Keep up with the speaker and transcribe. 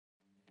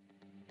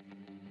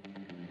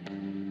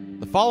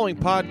following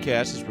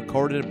podcast is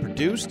recorded and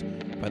produced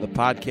by the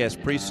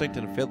Podcast Precinct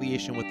in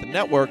affiliation with the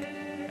network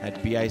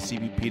at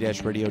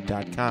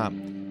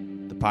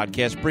bicbp-radio.com. The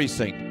Podcast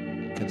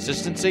Precinct.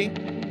 Consistency,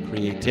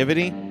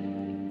 creativity,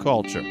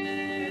 culture.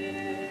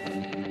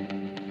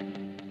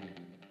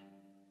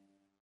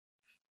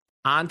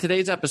 On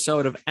today's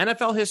episode of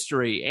NFL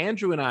History,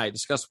 Andrew and I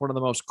discuss one of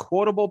the most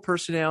quotable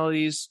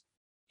personalities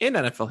in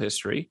NFL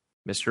history,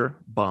 Mr.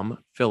 Bum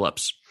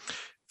Phillips.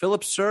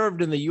 Phillips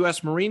served in the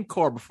U.S. Marine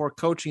Corps before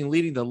coaching and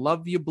leading the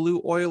Love You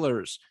Blue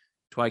Oilers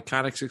to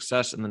iconic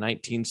success in the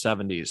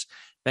 1970s.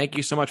 Thank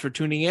you so much for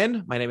tuning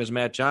in. My name is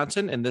Matt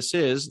Johnson, and this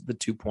is the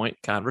 2 Point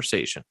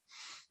Conversation.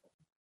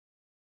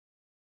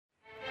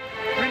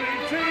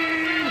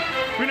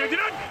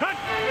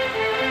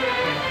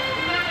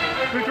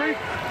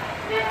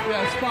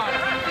 Yeah, spot.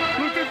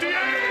 Blue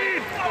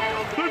 58!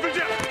 Blue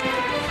 58!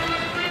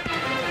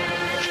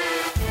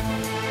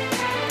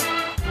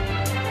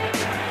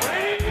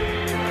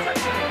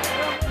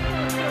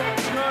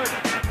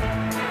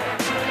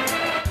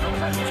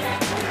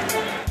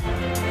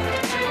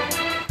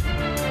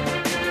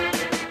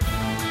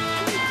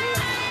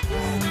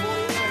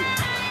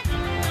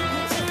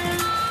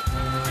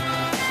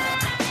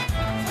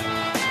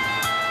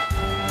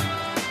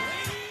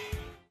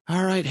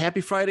 All right.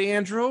 Happy Friday,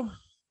 Andrew.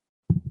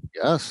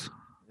 Yes.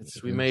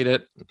 We made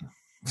it.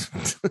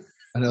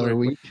 Another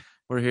week.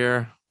 We're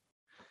here.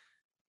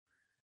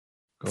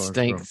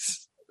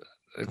 Stinks.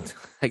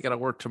 I got to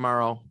work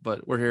tomorrow,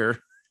 but we're here.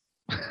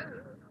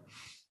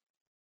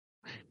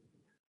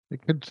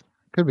 It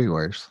could be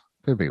worse.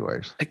 Could be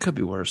worse. It could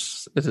be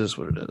worse. It is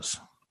what it is.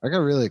 I got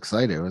really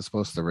excited. It was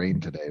supposed to rain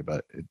today,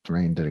 but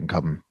rain didn't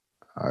come.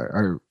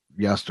 Or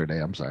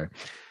yesterday, I'm sorry.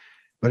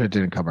 But it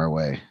didn't come our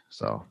way,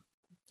 so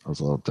I was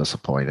a little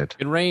disappointed.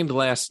 It rained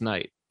last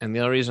night. And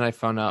the only reason I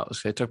found out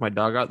was I took my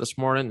dog out this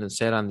morning and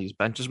sat on these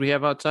benches we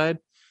have outside,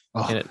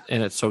 and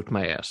it soaked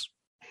my ass.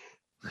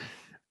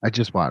 I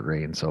just want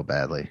rain so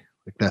badly.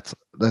 Like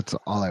that's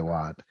all I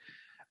want.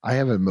 I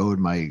haven't mowed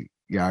my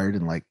yard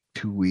in like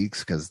 2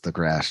 weeks because the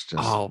grass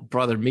just. Oh,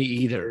 brother, me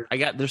either.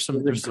 There's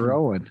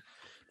growing.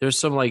 There's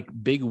some like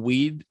big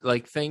weed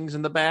like things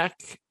in the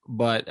back,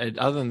 but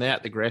other than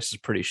that, the grass is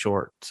pretty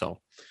short. So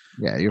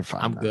yeah, you're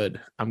fine.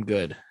 I'm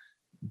good.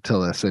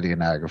 Until the city of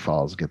Niagara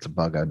Falls gets a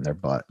bug on their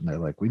butt and they're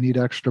like, we need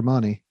extra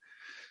money.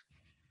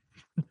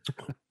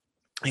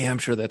 Yeah, I'm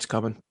sure that's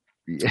coming.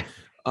 Yeah.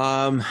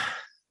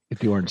 Get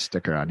the orange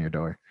sticker on your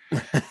door.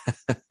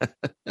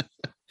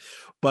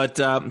 But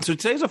so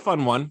today's a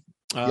fun one.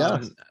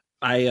 Yes.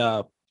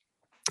 I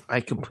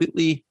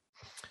completely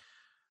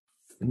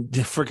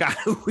forgot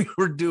who we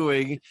were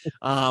doing.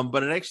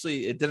 But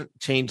it didn't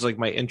change like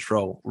my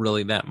intro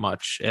really that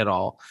much at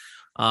all.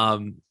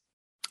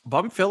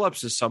 Bum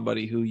Phillips is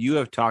somebody who you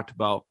have talked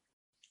about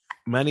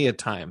many a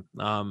time.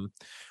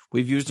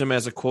 We've used him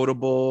as a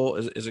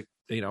quotable, as a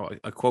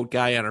quote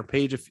guy on our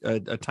page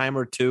a time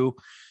or two.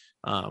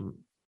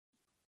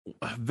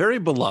 Very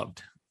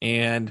beloved,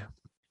 and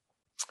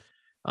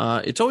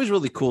it's always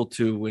really cool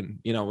too when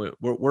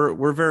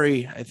we're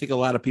very. I think a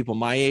lot of people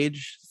my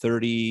age,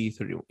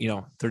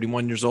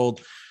 31 years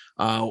old,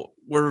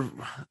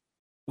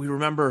 we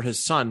remember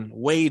his son,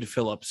 Wade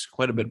Phillips,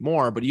 quite a bit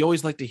more, but you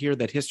always like to hear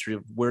that history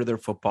of where their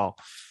football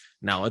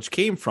knowledge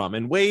came from.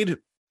 And Wade,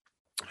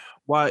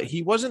 while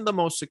he wasn't the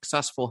most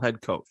successful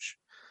head coach,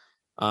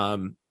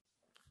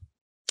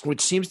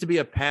 which seems to be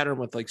a pattern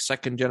with like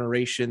second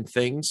generation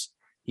things,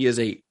 he is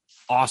a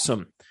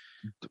awesome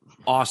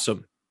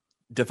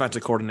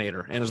defensive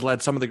coordinator and has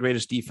led some of the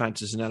greatest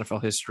defenses in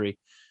NFL history.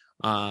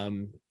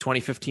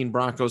 2015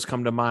 Broncos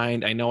come to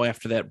mind. I know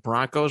after that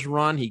Broncos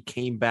run, he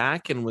came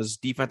back and was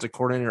defensive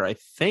coordinator, I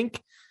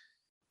think,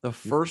 the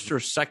first or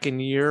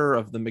second year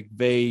of the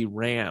McVay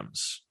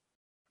Rams.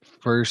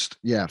 First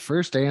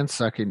and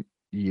second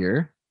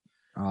year.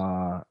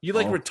 You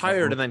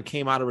retired and then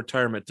came out of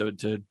retirement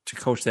to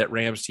coach that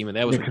Rams team, and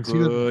that was a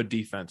good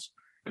defense.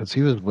 Because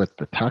he was with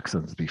the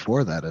Texans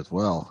before that as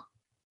well.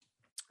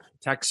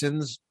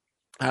 Texans,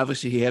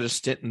 obviously, he had a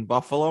stint in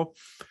Buffalo,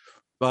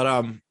 but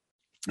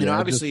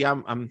obviously,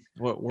 I'm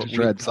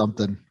read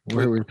something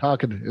where we were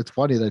talking. It's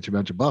funny that you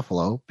mentioned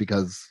Buffalo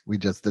because we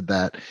just did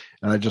that,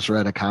 and I just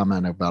read a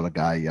comment about a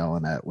guy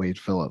yelling at Wade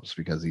Phillips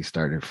because he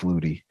started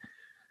Flutie,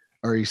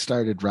 or he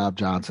started Rob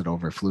Johnson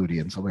over Flutie,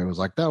 and somebody was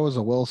like, "That was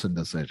a Wilson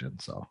decision."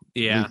 So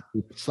yeah,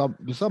 some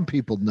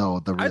people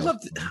know the real.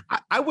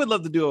 I would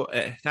love to do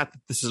it. Not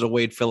that this is a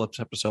Wade Phillips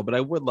episode, but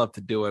I would love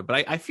to do it.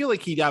 But I feel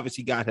like he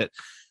obviously got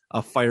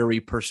a fiery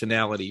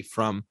personality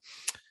from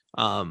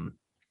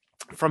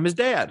his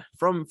dad,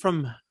 from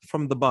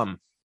the bum,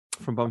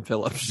 from Bum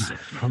Phillips,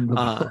 from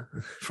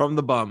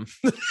the bum.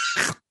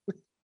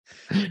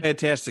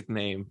 Fantastic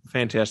name.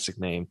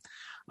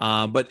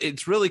 But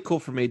it's really cool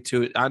for me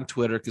on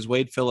Twitter because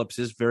Wade Phillips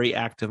is very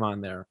active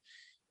on there,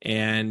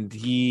 and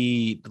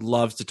he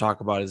loves to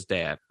talk about his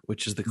dad,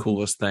 which is the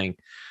coolest thing.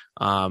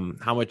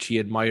 How much he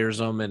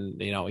admires him,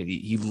 and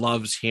he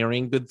loves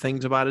hearing good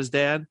things about his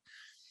dad.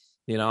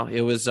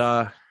 It was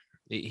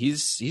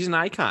he's an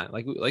icon.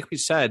 Like we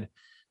said,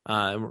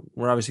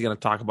 We're obviously going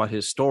to talk about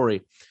his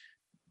story,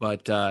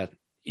 but the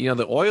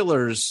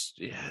Oilers,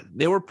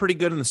 they were pretty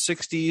good in the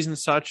 60s and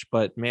such,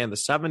 but man, the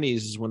 70s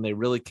is when they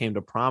really came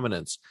to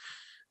prominence.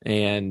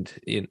 And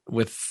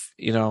with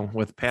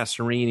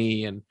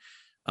Passerini and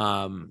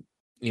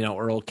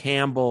Earl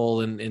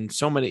Campbell and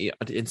so many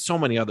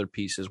other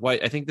pieces.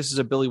 I think this is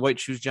a Billy White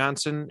Shoes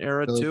Johnson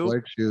era Billy too.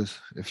 White Shoes.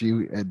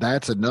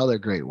 That's another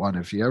great one.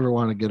 If you ever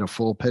want to get a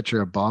full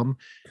picture of Bum,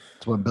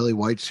 it's when Billy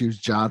White Shoes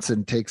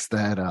Johnson takes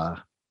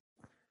that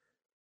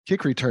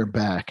kick return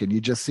back, and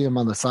you just see him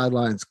on the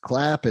sidelines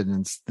clapping,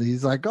 and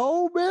he's like,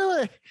 "Oh,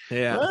 Billy,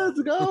 yeah, let's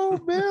go,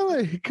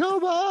 Billy,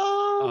 come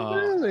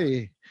on,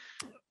 Billy."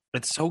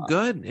 It's so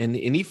good, and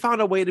he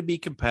found a way to be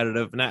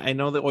competitive. And I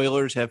know the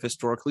Oilers have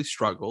historically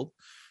struggled.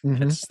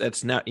 Mm-hmm.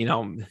 That's not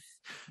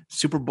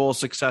Super Bowl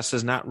success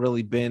has not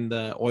really been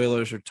the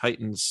Oilers or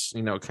Titans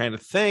kind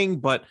of thing,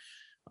 but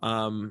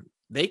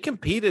they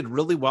competed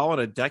really well in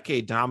a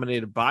decade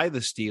dominated by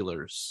the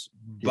Steelers,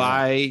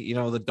 by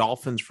the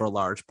Dolphins for a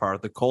large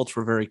part. The Colts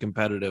were very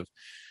competitive.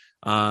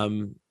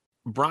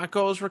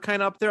 Broncos were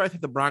kind of up there. I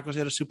think the Broncos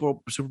had a Super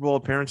Bowl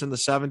appearance in the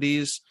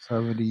 70s.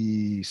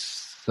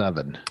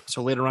 77.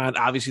 So later on,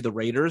 obviously the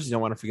Raiders, you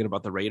don't want to forget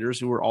about the Raiders,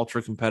 who were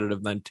ultra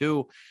competitive then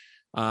too.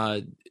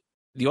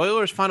 The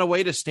Oilers found a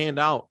way to stand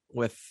out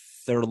with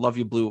their Love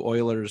You Blue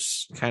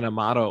Oilers kind of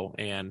motto,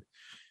 and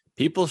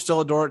people still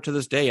adore it to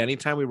this day.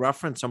 Anytime we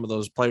reference some of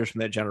those players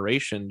from that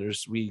generation,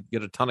 we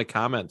get a ton of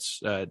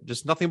comments,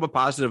 just nothing but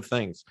positive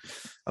things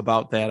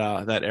about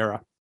that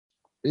era.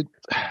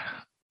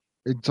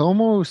 It's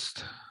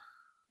almost,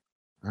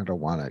 I don't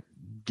want to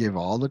give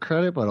all the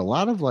credit, but a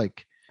lot of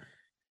like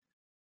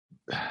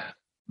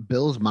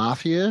Bills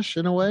Mafia-ish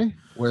in a way,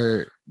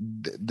 where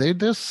they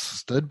just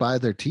stood by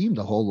their team.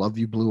 The whole Love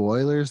You Blue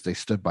Oilers, they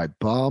stood by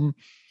Bum,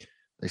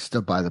 they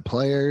stood by the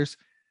players.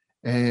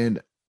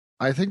 And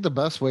I think the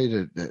best way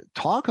to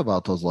talk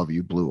about those Love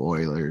You Blue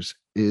Oilers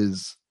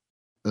is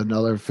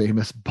another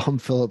famous Bum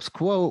Phillips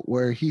quote,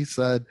 where he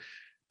said,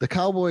 "The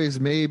Cowboys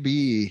may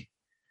be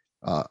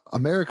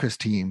America's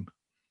team,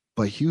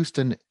 but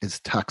Houston is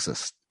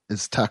Texas'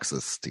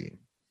 team."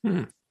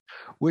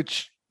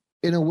 Which,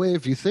 in a way,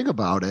 if you think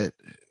about it,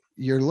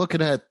 you're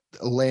looking at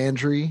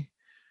Landry,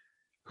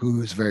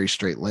 who's very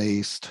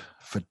straight-laced,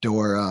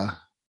 fedora,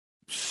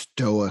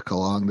 stoic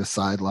along the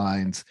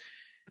sidelines.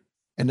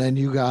 And then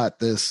you got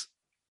this,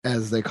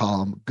 as they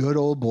call him, good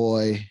old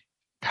boy,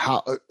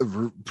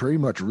 pretty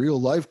much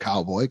real-life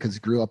cowboy, because he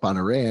grew up on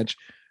a ranch,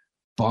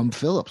 Bum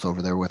Phillips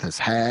over there with his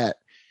hat,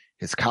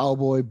 his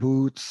cowboy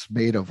boots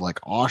made of like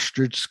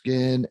ostrich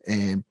skin,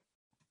 and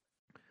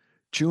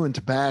chewing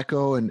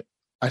tobacco. And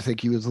I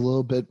think he was a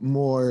little bit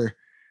more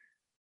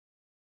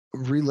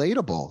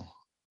relatable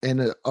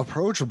and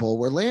approachable,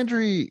 where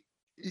Landry,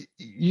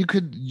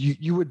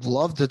 you would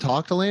love to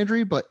talk to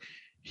Landry, but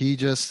he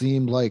just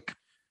seemed like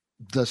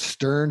the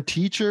stern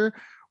teacher,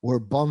 where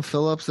Bum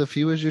Phillips, if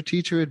he was your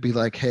teacher, it'd be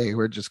like, "Hey,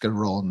 we're just going to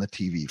roll in the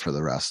TV for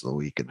the rest of the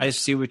week and I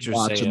see what you're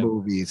watch saying. The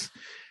movies."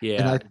 Yeah.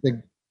 And I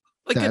think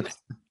like that's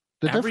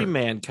the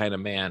everyman kind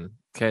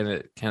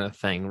of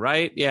thing,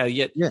 right? Yeah.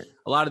 Yet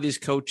a lot of these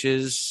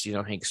coaches,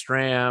 Hank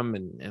Stram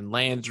and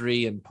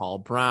Landry and Paul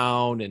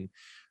Brown and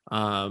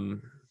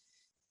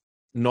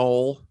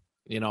Noel,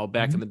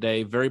 back in the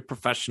day, very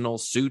professional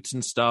suits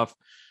and stuff.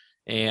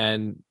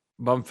 And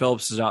Bum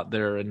Phillips is out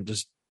there and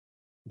just,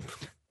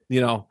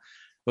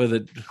 with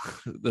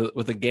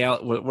a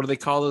gallon, what do they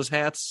call those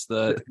hats?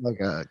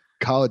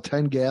 Call it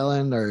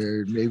 10-gallon,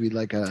 or maybe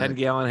like a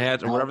 10-gallon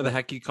hat, or whatever the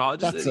heck you call it.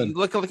 Just, you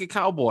look like a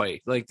cowboy,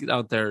 like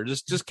out there,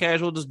 just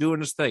casual, just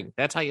doing his thing.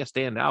 That's how you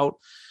stand out,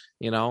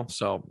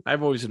 So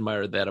I've always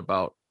admired that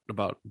about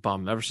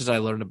Bum. Ever since I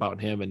learned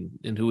about him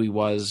and who he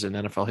was in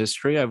NFL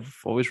history, I've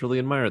always really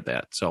admired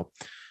that. So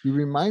he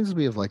reminds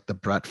me of like the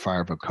Brett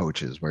Favre of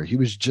coaches, where he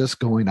was just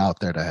going out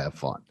there to have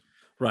fun,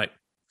 right?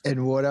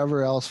 And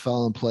whatever else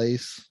fell in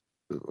place,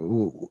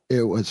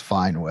 it was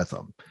fine with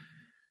him.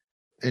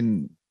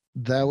 And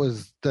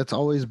that's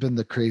always been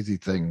the crazy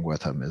thing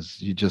with him,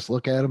 is you just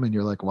look at him and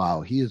you're like,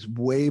 wow, he is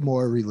way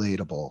more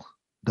relatable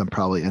than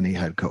probably any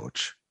head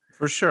coach,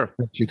 for sure,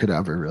 that you could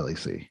ever really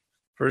see.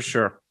 For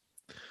sure.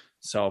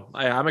 So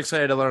I'm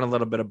excited to learn a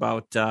little bit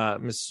about a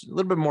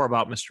little bit more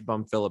about Mr.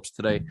 Bum Phillips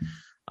today.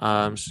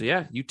 So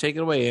yeah, you take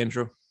it away,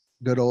 Andrew.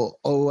 Good old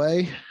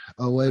OA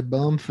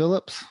Bum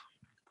Phillips.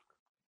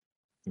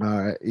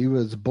 All right. He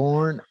was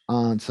born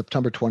on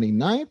September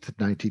 29th,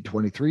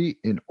 1923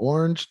 in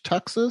Orange,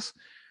 Texas.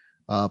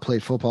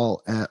 Played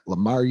football at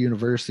Lamar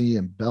University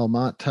in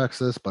Belmont,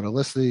 Texas, but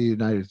enlisted the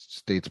United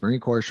States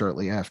Marine Corps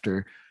shortly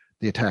after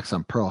the attacks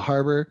on Pearl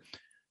Harbor.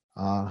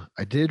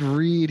 I did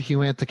read he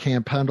went to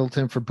Camp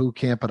Pendleton for boot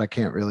camp, but I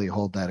can't really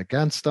hold that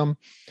against him.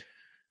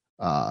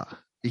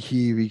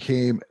 He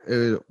became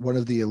one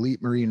of the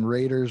elite Marine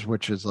Raiders,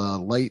 which is a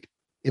light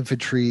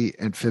infantry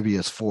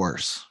amphibious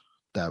force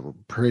that were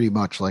pretty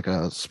much like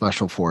a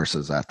special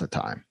forces at the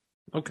time.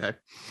 Okay.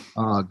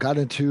 Got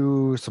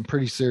into some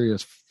pretty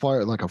serious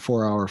fire, like a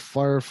 4-hour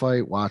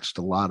firefight, watched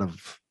a lot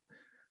of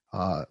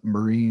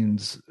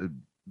Marines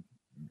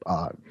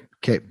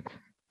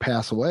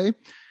pass away,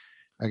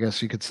 I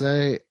guess you could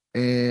say,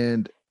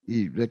 and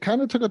it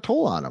kind of took a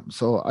toll on him.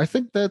 So I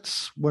think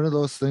that's one of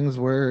those things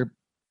where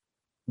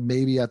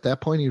maybe at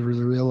that point he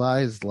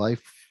realized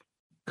life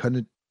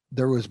couldn't.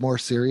 There was more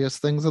serious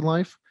things in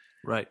life,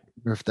 right?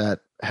 Or if that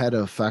had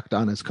an effect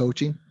on his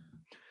coaching.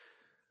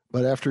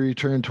 But after he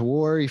returned to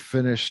war, he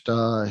finished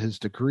his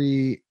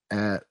degree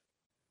at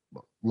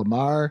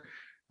Lamar,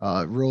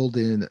 enrolled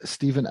in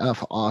Stephen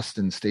F.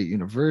 Austin State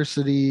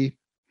University,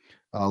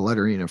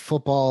 lettering in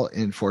football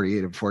in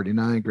 48 and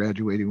 49,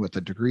 graduating with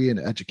a degree in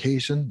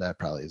education. That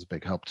probably is a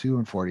big help too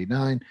in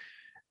 49.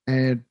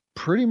 And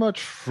pretty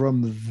much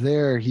from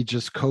there, he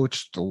just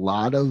coached a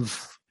lot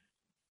of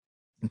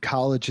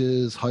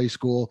colleges, high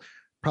school.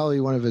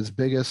 Probably one of his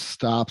biggest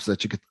stops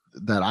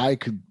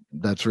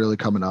that's really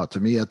coming out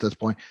to me at this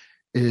point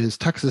is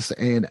Texas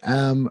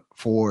A&M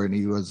and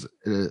he was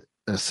an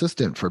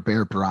assistant for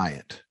Bear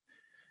Bryant.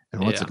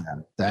 And once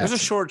again, it was a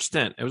short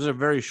stint. It was a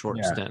very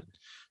short stint,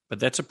 but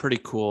that's a pretty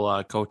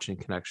cool coaching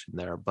connection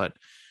there. But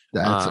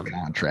that's a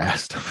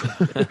contrast.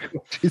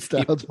 He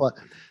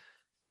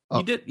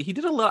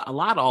did a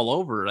lot all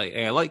over.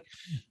 I like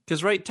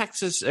because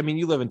Texas. I mean,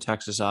 you live in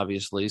Texas,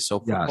 obviously, so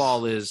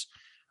football is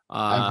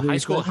high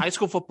school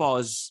football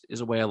is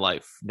a way of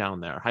life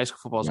down there. High school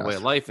football is a way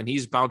of life, and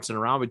he's bouncing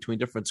around between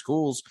different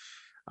schools.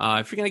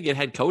 If you're going to get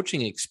head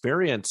coaching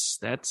experience,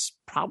 that's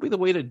probably the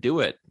way to do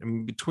it. I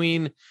mean,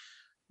 between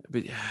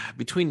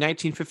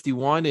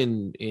 1951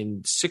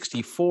 and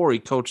 64, he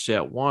coached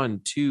at 4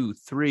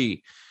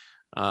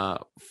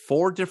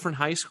 different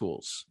high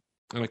schools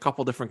and a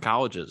couple different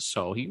colleges.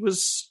 So he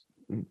was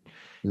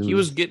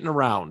getting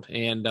around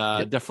and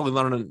definitely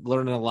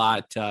learning a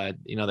lot. That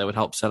would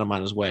help set him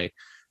on his way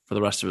for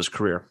the rest of his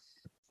career.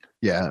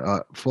 Yeah,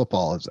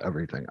 football is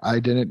everything. I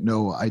didn't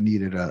know I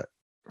needed a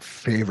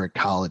favorite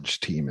college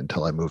team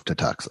until I moved to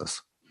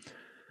Texas.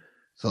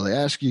 So they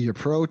ask you your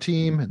pro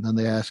team, and then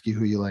they ask you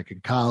who you like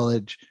in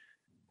college.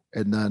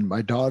 And then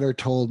my daughter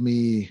told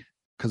me,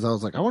 because I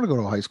was like, I want to go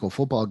to a high school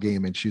football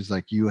game. And she's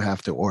like, you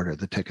have to order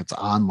the tickets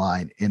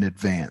online in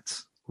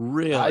advance.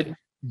 Really?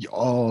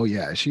 Oh,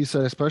 yeah. She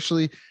said,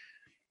 especially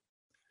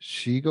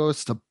she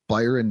goes to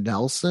Byron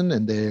Nelson,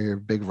 and their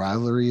big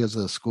rivalry is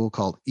a school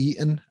called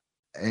Eaton.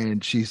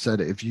 And she said,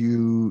 if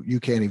you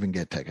can't even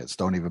get tickets,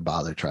 don't even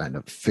bother trying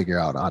to figure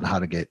out on how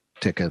to get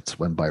tickets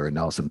when Byron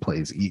Nelson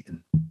plays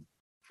Eaton.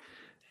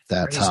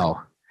 That's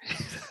how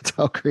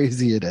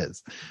crazy it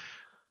is.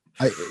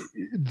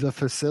 The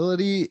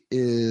facility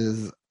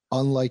is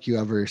unlike you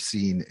ever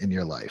seen in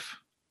your life.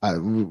 I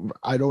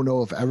don't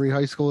know if every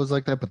high school is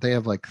like that, but they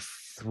have like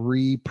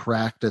 3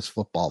 practice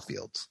football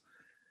fields.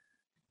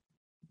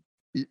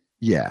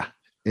 Yeah,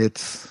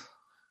 it's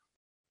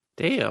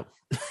damn.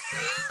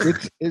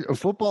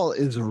 Football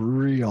is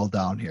real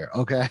down here.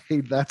 Okay,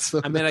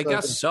 I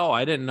guess so.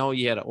 I didn't know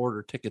you had to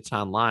order tickets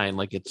online,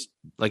 like it's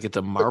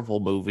a Marvel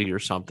movie or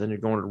something. You're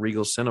going to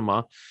Regal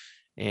Cinema,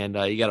 and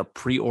you got to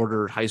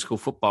pre-order high school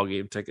football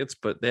game tickets.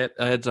 But that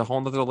adds a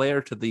whole other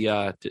layer to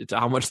the to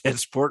how much that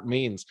sport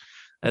means.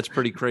 That's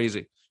pretty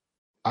crazy.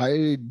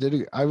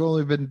 I've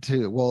only been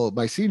to,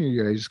 my senior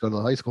year, I just go to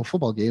the high school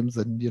football games,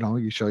 and,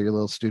 you show your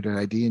little student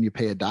ID and you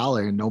pay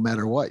 $1, and no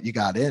matter what, you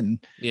got in,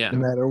 no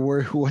matter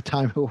what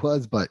time it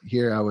was. But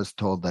here I was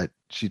told that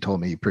she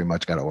told me you pretty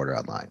much got to order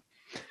online.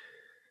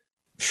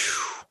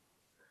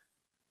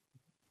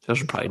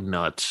 Those are probably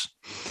nuts.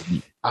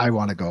 I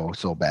want to go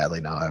so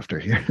badly now after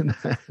hearing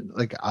that.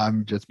 Like,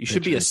 you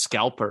should be a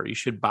scalper. You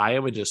should buy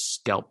them and just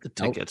scalp the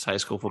tickets, high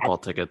school football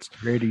tickets.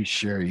 Pretty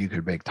sure you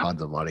could make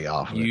tons of money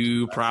off of it.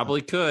 You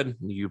probably could.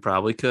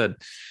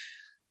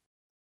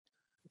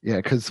 Yeah,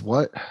 because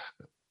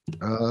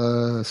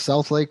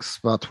South Lake's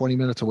about 20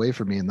 minutes away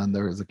from me, and then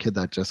there was a kid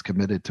that just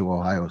committed to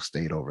Ohio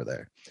State over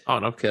there. Oh,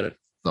 no kidding.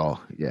 So,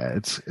 yeah,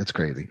 it's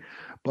crazy.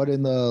 But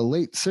in the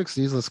late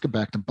 60s, let's get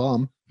back to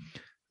Bum.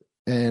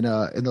 And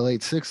in the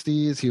late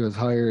 60s, he was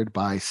hired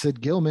by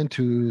Sid Gilman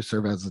to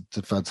serve as a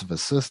defensive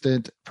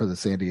assistant for the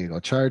San Diego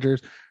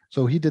Chargers.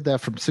 So he did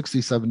that from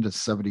 67 to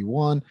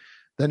 71.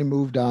 Then he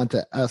moved on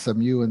to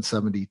SMU in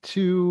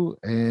 72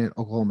 and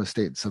Oklahoma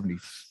State in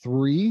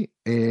 73.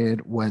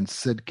 And when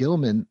Sid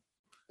Gilman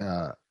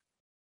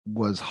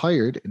was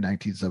hired in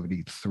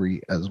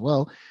 1973 as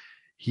well,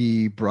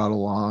 he brought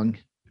along,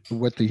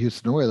 with the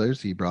Houston Oilers,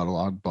 he brought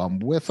along Bum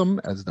with him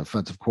as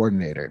defensive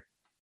coordinator.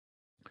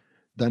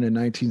 Then in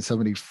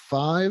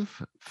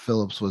 1975,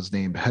 Phillips was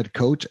named head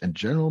coach and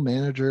general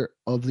manager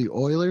of the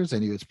Oilers,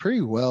 and he was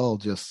pretty well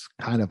just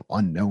kind of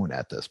unknown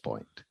at this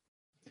point.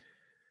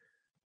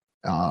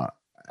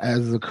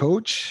 As the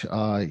coach,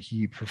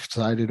 he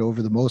presided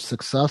over the most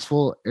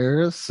successful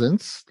eras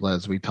since,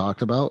 as we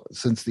talked about,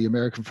 since the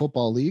American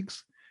Football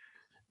Leagues.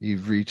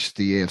 He's reached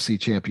the AFC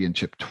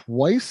Championship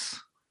twice.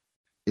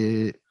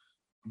 Losing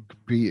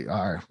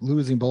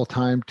both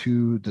time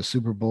to the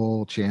Super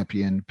Bowl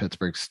champion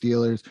Pittsburgh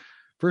Steelers.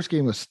 First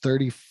game was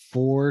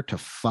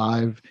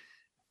 34-5,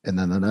 and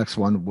then the next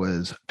one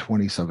was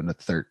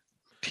 27-13.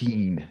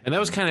 And that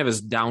was kind of his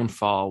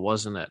downfall,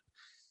 wasn't it?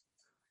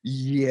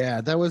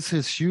 Yeah, that was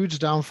his huge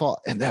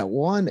downfall. And that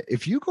one,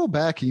 if you go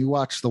back and you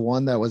watch the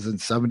one that was in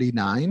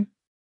 79,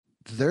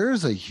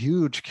 there's a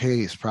huge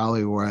case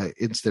probably where I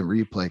instant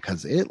replay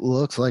because it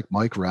looks like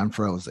Mike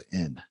Renfro's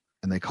in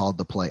and they called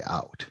the play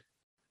out.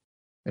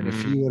 And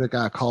if he would have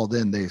got called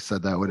in, they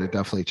said that would have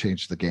definitely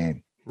changed the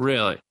game.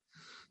 Really?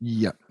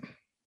 Yep.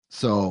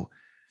 So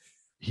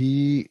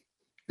that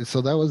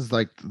was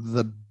like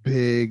the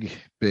big,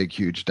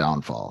 huge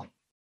downfall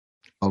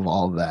of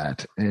all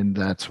that. And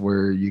that's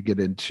where you get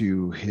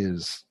into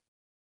his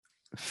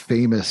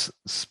famous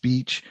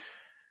speech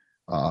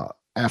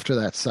after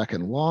that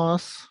second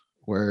loss,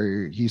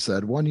 where he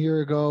said, 1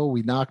 year ago,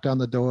 we knocked on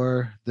the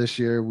door. This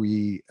year,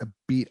 we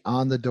beat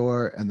on the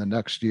door. And the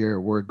next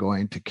year, we're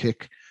going to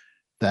kick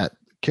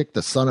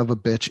the son of a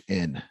bitch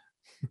in.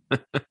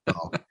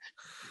 So,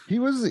 he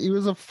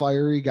was a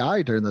fiery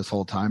guy during this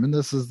whole time. And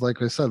this is,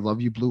 like I said,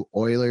 love you Blue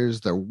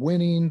Oilers. They're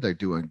winning. They're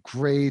doing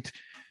great.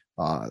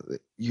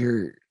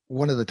 You're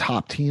one of the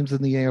top teams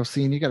in the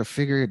AFC, and you got to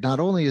figure it. Not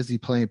only is he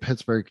playing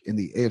Pittsburgh in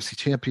the AFC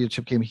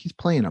Championship game, he's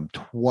playing them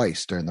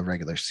twice during the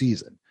regular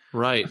season.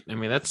 Right. I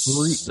mean, that's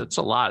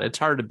a lot. It's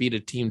hard to beat a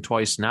team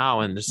twice now,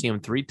 and to see them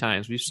 3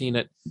 times. We've seen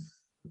it.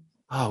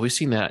 Oh, we've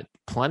seen that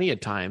plenty of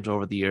times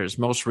over the years.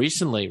 Most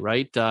recently,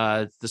 right?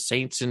 The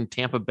Saints in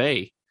Tampa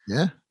Bay.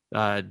 Yeah.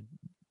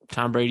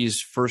 Tom Brady's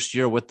first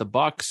year with the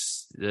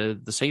Bucs,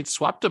 the Saints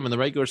swept him in the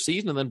regular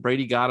season, and then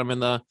Brady got him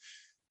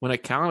when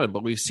it counted.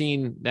 But we've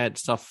seen that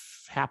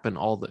stuff happen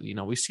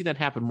we see that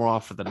happen more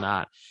often than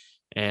not.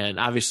 And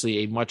obviously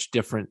a much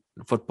different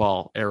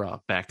football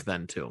era back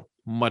then too.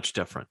 Much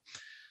different.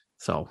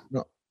 So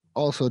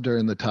also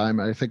during the time,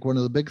 I think one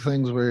of the big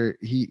things where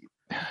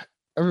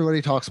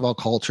everybody talks about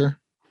culture.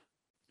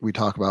 We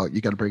talk about,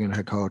 you got to bring in a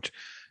head coach,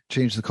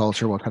 change the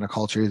culture. What kind of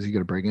culture is he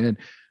going to bring in?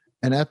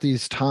 And at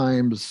these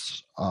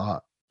times,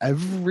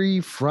 every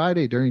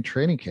Friday during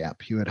training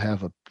camp, he would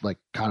have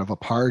kind of a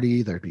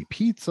party. There'd be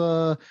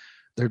pizza.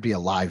 There'd be a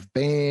live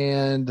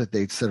band.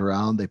 They'd sit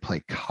around. They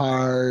play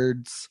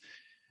cards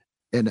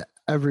and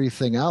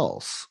everything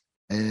else.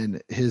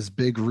 And his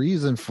big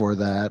reason for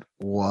that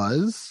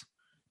was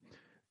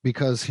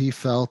because he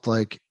felt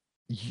like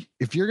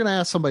if you're going to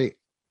ask somebody,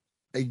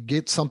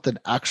 get something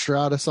extra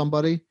out of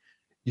somebody,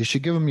 you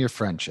should give them your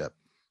friendship.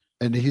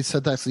 And he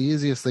said that's the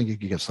easiest thing you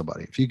could give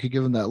somebody. If you could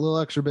give them that little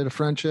extra bit of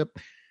friendship,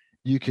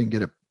 you can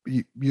get it.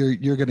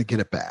 You're going to get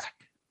it back.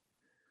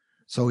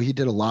 So he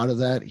did a lot of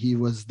that. He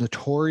was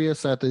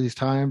notorious at these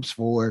times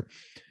for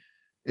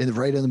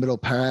right in the middle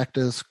of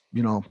practice,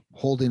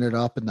 holding it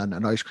up, and then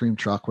an ice cream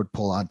truck would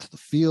pull onto the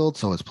field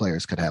so his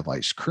players could have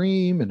ice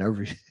cream and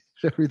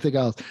everything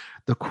else.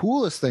 The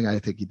coolest thing I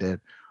think he did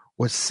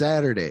was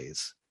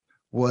Saturdays.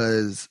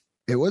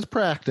 It was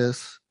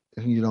practice,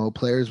 and,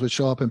 players would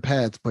show up in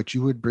pads, but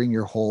you would bring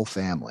your whole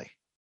family.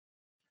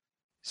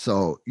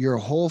 So your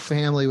whole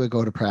family would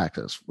go to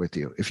practice with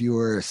you. If you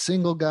were a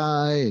single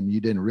guy and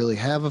you didn't really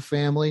have a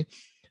family,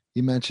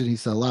 he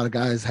said a lot of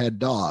guys had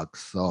dogs,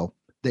 so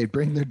they'd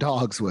bring their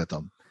dogs with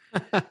them.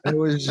 It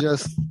was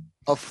just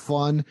a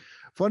fun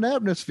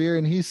atmosphere.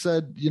 And he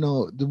said,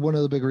 one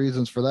of the big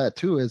reasons for that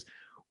too is,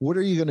 what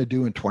are you going to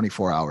do in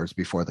 24 hours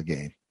before the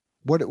game?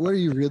 What are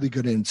you really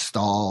going to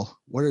install?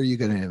 What are you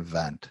going to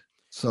invent?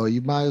 So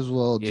you might as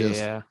well just...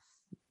 Yeah.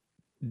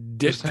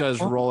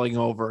 Ditka's rolling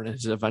over in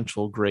his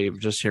eventual grave,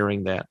 just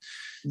hearing that.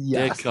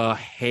 Yes. Ditka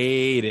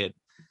hated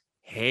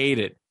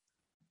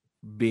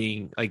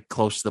being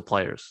close to the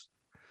players.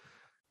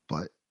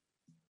 But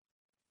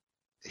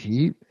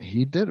he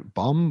did it.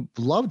 Bum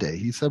loved it.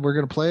 He said, we're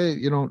going to play,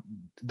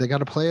 they got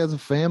to play as a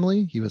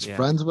family. He was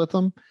friends with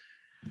them.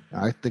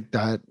 I think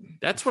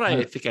that's what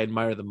I think I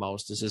admire the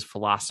most is his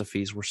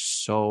philosophies were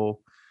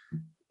so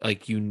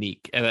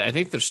unique. And I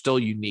think they're still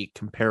unique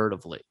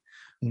comparatively.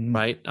 Mm-hmm.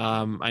 Right.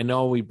 I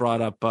know we brought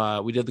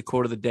up, we did the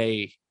quote of the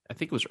day. I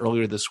think it was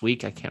earlier this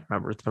week. I can't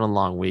remember. It's been a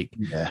long week.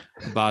 Yeah.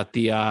 About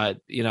the,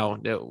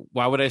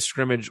 why would I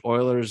scrimmage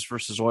Oilers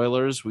versus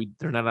Oilers?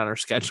 They're not on our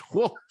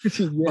schedule, which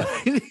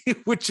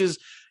is,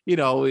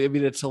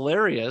 it's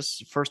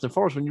hilarious. First and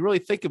foremost, when you really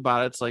think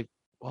about it, it's like,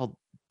 well,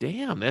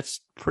 damn,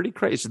 that's pretty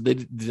crazy. Do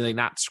they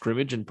not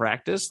scrimmage in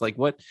practice?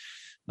 What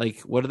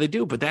do they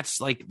do? But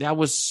that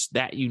was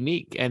that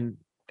unique. And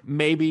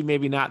maybe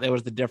not. That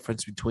was the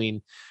difference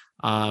between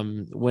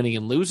winning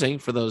and losing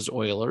for those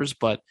Oilers,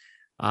 but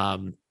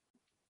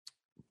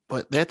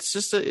that's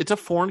just it's a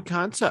foreign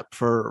concept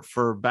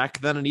for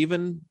back then, and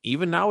even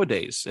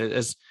nowadays,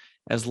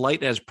 as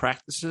light as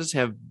practices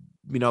have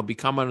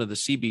become under the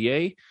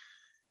CBA,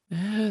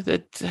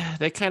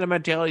 that kind of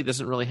mentality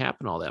doesn't really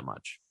happen all that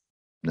much.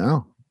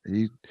 No,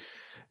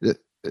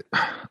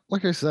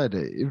 like I said,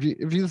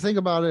 if you think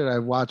about it, I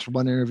watched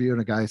one interview and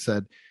a guy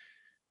said,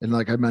 and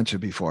like I mentioned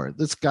before,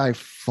 this guy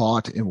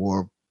fought in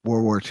World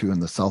War II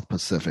in the South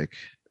Pacific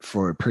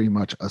for pretty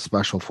much a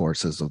special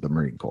forces of the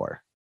Marine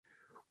Corps.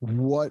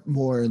 What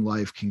more in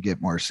life can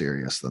get more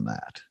serious than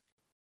that?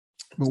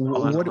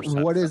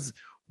 What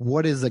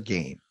is a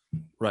game?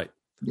 Right.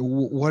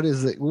 What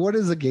is it? What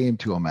is a game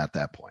to him at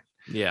that point?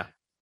 Yeah.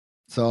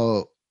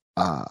 So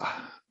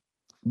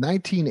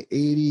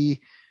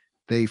 1980,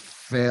 they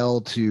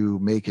failed to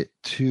make it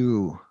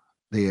to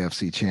the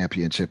AFC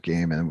Championship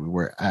game, and we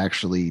were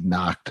actually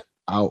knocked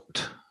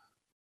out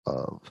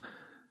of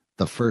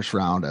the first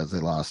round as they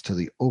lost to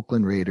the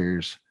Oakland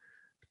Raiders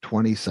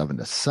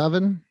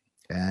 27-7.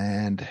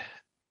 And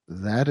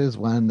that is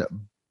when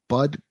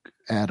Bud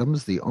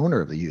Adams, the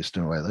owner of the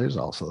Houston Oilers,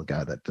 also the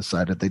guy that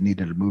decided they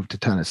needed to move to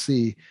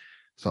Tennessee,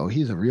 so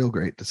he's a real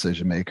great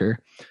decision maker,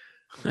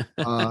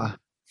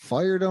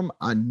 fired him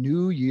on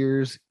New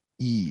Year's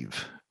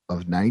Eve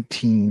of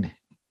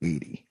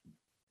 1980.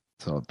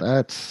 So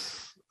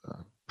that's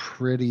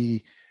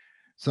pretty.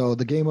 So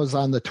the game was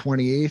on the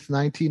 28th,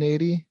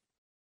 1980.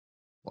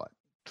 What?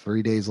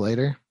 3 days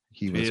later,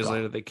 he was. 3 days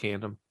later, they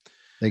canned him.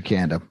 They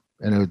canned him,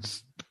 and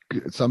it's.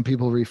 Some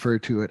people refer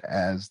to it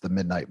as the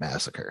Midnight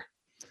Massacre.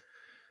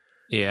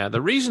 Yeah,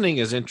 the reasoning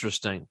is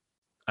interesting.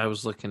 I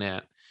was looking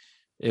at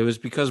it was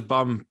because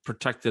Bum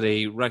protected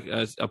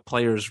a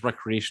player's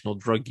recreational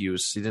drug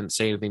use. He didn't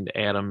say anything to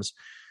Adams,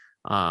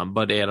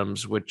 Bud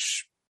Adams,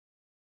 which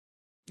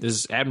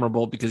is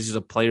admirable because he's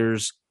a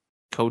player's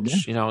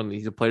coach, and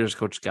he's a player's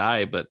coach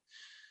guy. But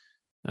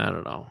I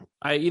don't know.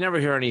 You never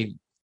hear any,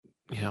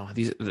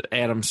 the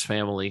Adams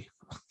family.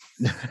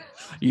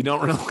 You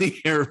don't really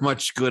hear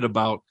much good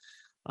about.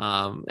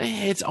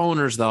 It's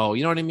owners though,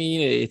 you know what I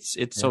mean?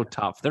 It's so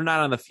tough. They're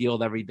not on the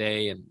field every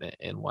day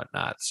and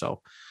whatnot.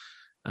 So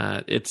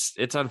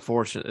it's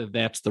unfortunate.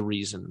 That's the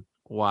reason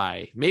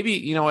why.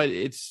 Maybe,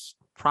 it's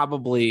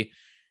probably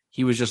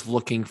he was just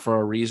looking for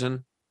a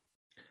reason.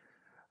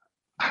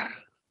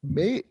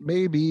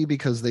 Maybe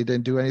because they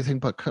didn't do anything,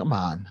 but come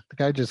on. The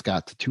guy just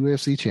got to 2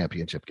 AFC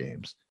championship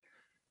games,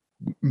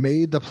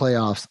 made the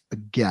playoffs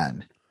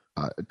again,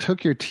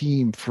 took your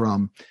team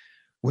from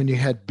when you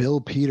had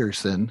Bill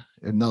Peterson,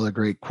 another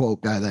great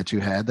quote guy that you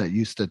had that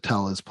used to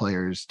tell his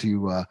players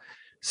to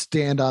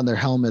stand on their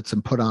helmets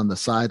and put on their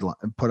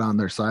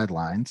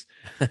sidelines.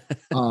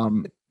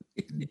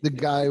 The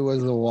guy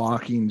was a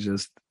walking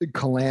just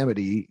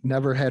calamity,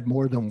 never had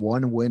more than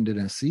one win in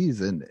a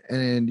season.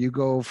 And you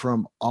go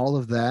from all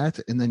of that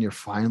and then you're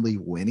finally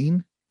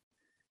winning.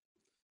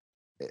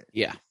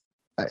 Yeah.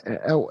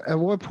 At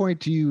what point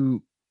do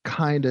you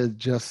kind of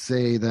just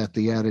say that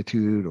the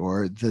attitude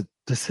or the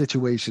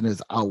situation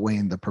is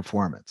outweighing the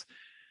performance?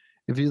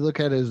 If you look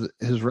at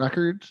his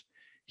records,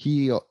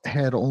 he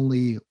had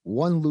only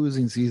one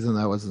losing season,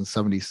 that was in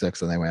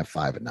 76, and they went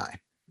 5-9.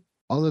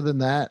 Other than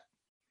that,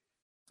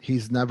 he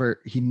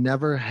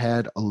never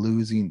had a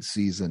losing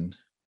season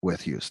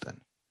with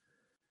Houston.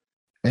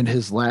 And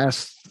his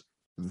last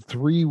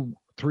three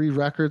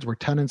records were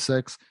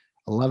 10-6,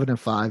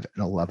 11-5,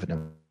 and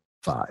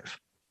 11-5.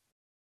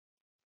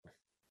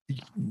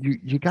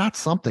 You got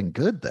something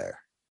good there.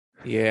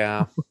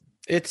 Yeah.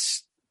 I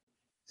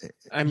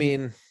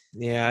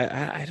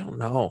don't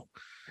know.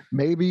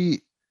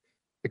 Maybe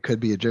it could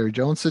be a Jerry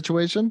Jones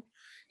situation.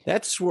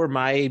 That's where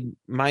my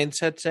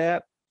mindset's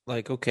at.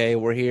 Like, okay,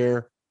 we're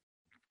here.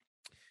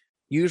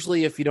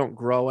 Usually if you don't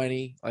grow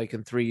any, like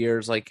in 3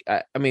 years, I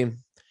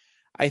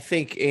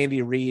think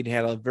Andy Reid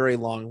had a very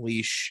long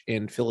leash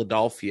in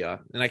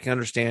Philadelphia, and I can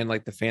understand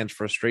like the fans'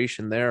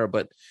 frustration there,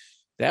 but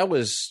that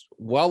was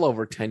well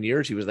over 10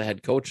 years he was the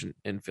head coach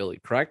in Philly,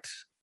 correct?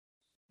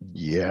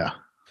 Yeah.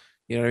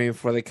 You know what I mean?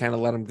 Before they kind of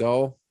let him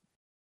go.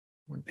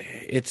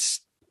 It's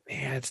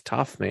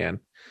tough, man.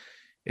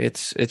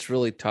 It's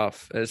really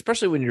tough,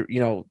 especially when you're,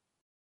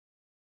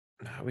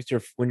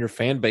 when your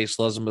fan base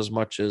loves them as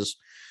much as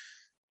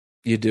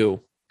you do.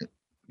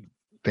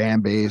 Fan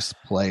base,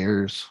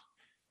 players.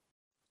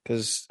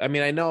 Because, I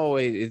know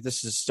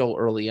this is still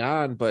early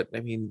on, but,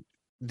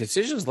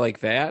 decisions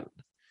like that,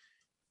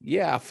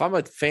 yeah, if I'm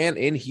a fan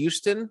in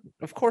Houston,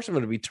 of course I'm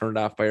going to be turned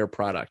off by your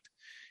product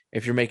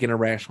if you're making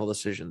irrational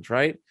decisions,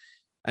 right?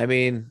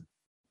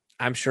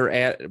 I'm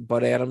sure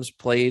Bud Adams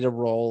played a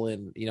role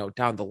in,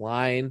 down the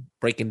line,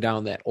 breaking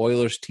down that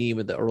Oilers team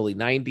in the early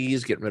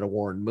 90s, getting rid of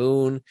Warren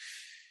Moon.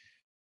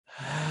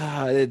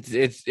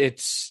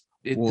 It's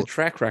the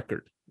track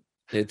record.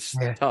 It's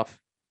tough.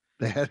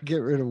 They had to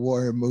get rid of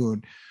Warren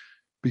Moon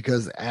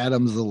because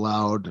Adams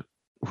allowed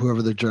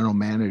whoever the general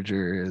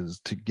manager is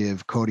to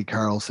give Cody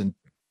Carlson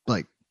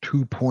like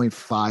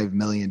 $2.5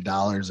 million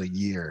a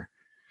year.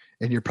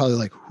 And you're probably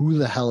like, who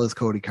the hell is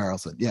Cody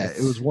Carlson? Yeah,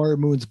 it was Warren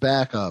Moon's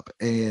backup,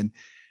 and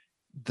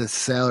the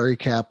salary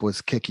cap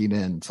was kicking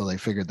in, so they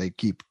figured they'd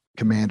keep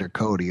Commander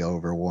Cody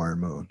over Warren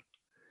Moon.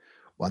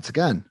 Once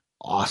again,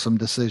 awesome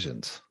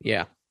decisions.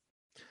 Yeah.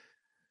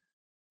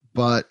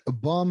 But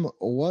Bum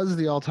was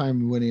the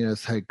all-time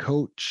winningest head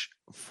coach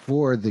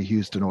for the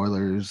Houston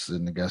Oilers,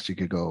 and I guess you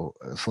could go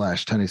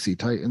 / Tennessee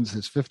Titans.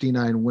 His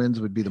 59 wins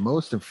would be the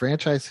most in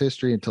franchise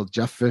history until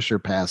Jeff Fisher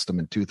passed him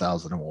in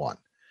 2001.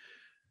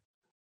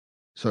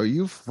 So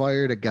you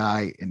fired a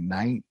guy in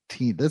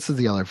 19. This is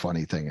the other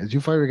funny thing is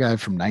you fired a guy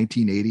from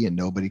 1980 and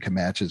nobody can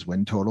match his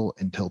win total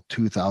until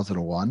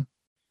 2001.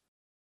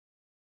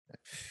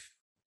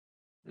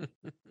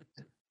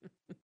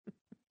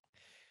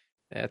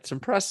 That's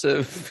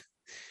impressive.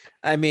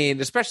 I mean,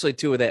 especially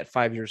too with that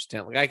 5-year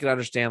stint. Like I could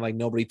understand like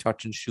nobody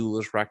touching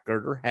Shula's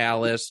record or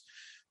Hallis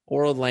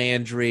or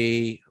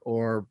Landry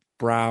or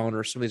Brown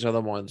or some of these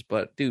other ones.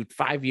 But dude,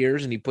 5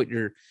 years and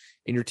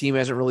your team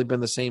hasn't really been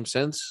the same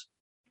since.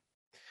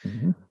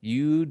 Mm-hmm.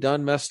 You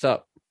done messed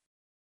up.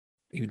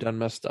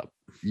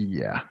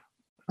 Yeah.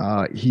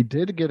 He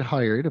did get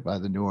hired by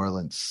the New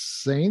Orleans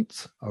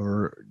Saints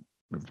for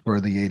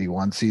the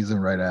 81 season.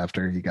 Right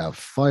after he got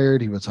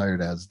fired, he was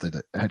hired as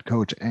the head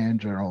coach and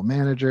general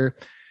manager.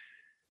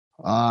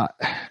 And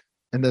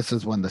this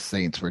is when the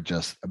Saints were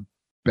just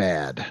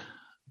bad,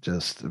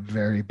 just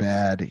very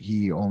bad.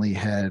 He only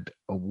had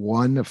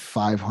a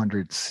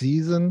 500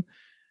 season,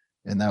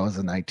 and that was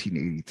in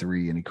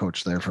 1983. And he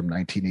coached there from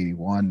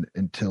 1981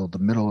 until the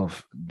middle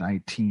of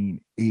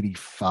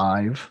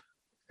 1985.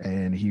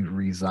 And he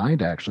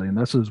resigned, actually. And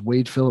this was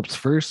Wade Phillips'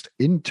 first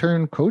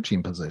intern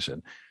coaching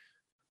position.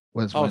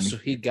 So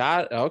he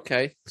got,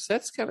 okay. So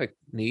that's kind of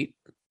neat.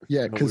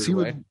 Yeah, because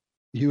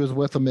he was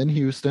with them in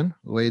Houston.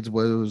 Wade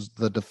was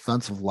the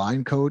defensive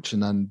line coach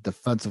and then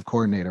defensive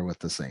coordinator with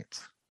the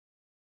Saints.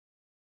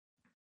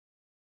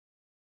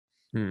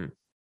 Yep.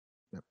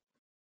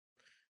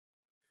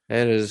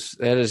 That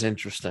is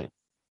interesting.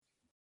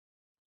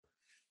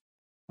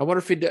 I wonder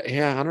if he did.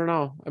 Yeah, I don't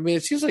know. I mean,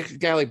 it seems like a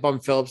guy like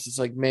Bum Phillips. It's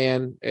like,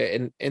 man,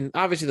 and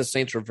obviously the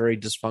Saints were very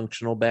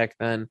dysfunctional back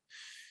then.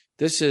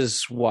 This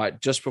is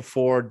what, just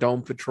before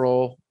Dome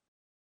Patrol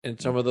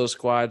and some of those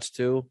squads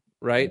too,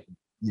 right?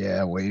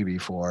 Yeah, way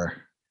before.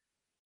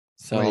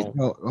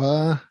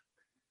 So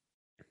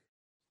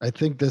I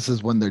think this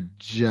is when they're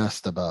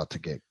just about to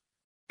get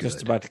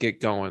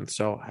going.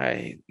 So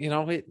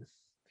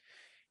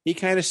he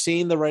kind of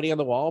seen the writing on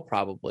the wall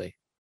probably,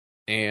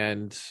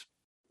 and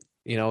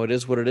it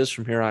is what it is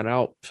from here on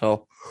out.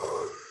 So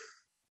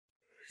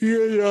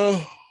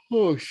yeah.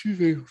 Oh, excuse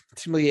me. It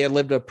seemed like he had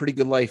lived a pretty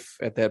good life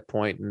at that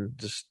point and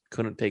just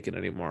couldn't take it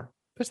anymore.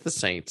 It's the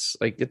Saints.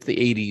 Like, it's the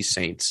 80s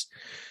Saints.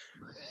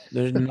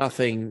 There's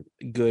nothing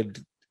good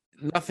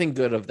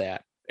of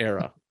that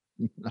era.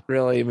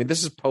 Really. I mean,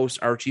 this is post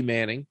Archie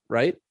Manning,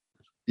 right?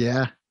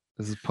 Yeah.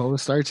 This is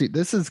post Archie.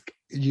 This is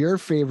your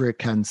favorite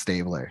Ken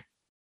Stabler.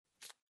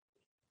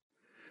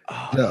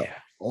 Oh, yeah.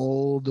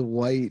 Old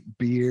white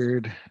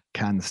beard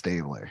Ken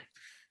Stabler.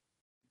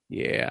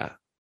 Yeah.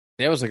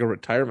 That was like a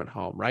retirement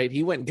home, right?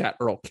 He went and got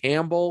Earl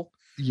Campbell.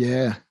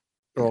 Yeah.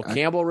 Earl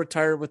Campbell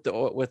retired with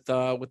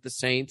the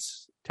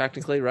Saints,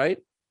 technically, right?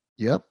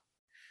 Yep.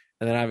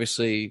 And then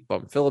obviously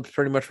Bum Phillips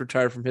pretty much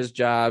retired from his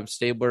job.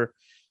 Stabler,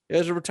 it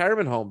was a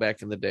retirement home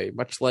back in the day,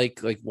 much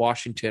like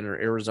Washington or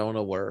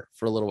Arizona were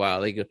for a little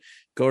while. They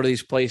go to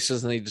these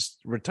places and they just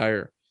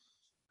retire.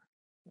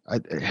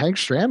 Hank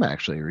Stram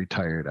actually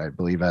retired, I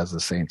believe, as the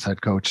Saints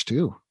head coach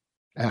too,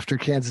 after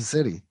Kansas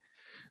City.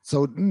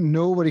 So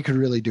nobody could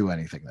really do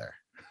anything there.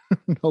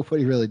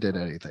 Nobody really did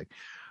anything.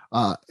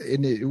 One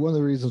of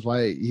the reasons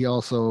why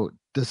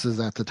this is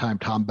at the time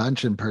Tom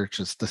Benchin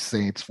purchased the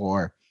Saints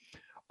for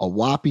a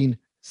whopping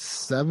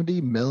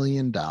 $70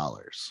 million.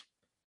 Could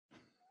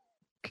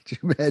you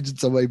imagine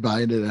somebody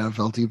buying an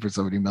NFL team for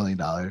 $70 million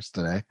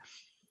today?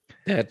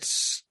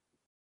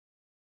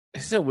 Isn't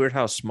it weird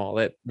how small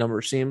that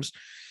number seems?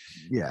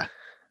 Yeah.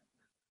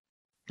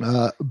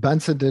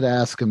 Benson did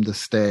ask him to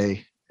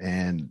stay,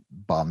 and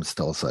Bum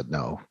still said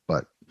no.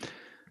 But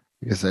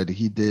like I said,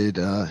 he did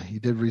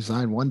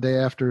resign one day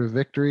after a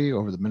victory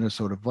over the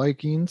Minnesota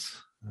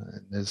Vikings.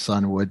 His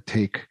son would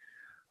take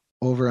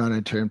over on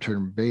a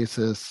term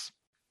basis,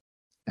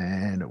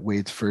 and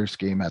Wade's first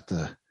game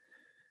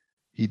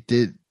he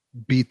did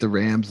beat the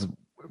Rams.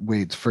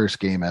 Wade's first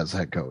game as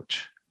head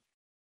coach.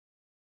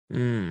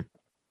 Mm.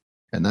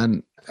 And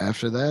then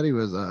after that, he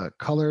was a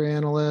color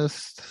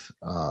analyst,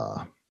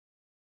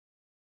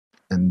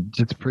 and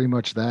just pretty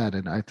much that.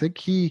 And I think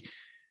he,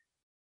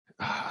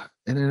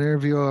 in an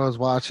interview I was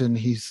watching,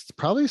 he's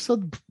probably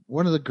said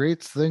one of the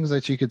great things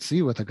that you could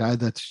see with a guy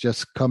that's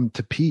just come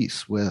to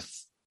peace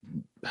with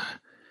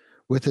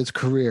his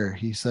career.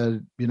 He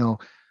said,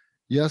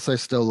 yes, I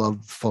still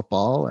love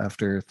football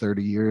after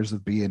 30 years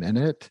of being in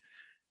it,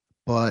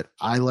 but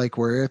I like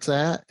where it's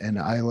at and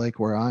I like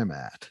where I'm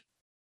at.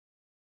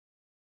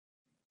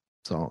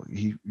 So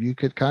you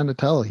could kind of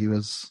tell he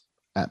was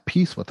at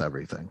peace with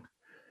everything.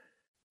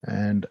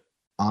 And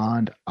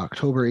on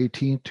October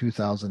 18th,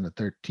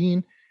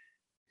 2013,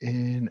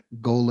 in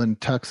Golan,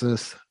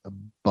 Texas,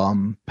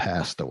 Bum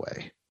passed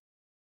away.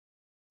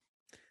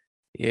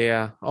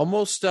 Yeah,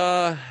 almost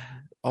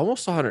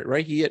 100,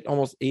 right? He hit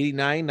almost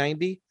 89,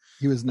 90.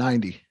 He was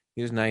 90.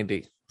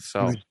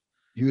 So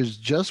he was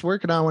just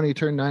working on, when he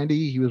turned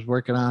 90, he was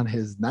working on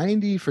his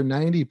 90 for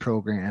 90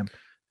 program,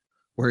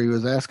 where he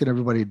was asking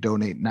everybody to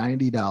donate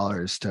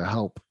 $90 to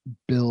help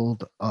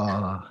build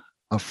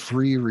a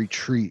free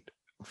retreat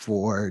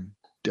for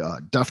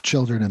deaf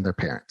children and their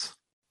parents.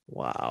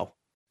 Wow.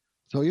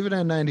 So even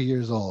at 90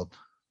 years old,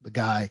 the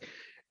guy,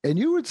 and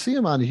you would see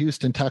him on the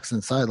Houston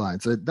Texans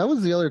sidelines. So that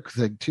was the other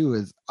thing too,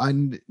 is I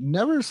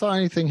never saw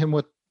anything him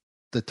with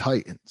the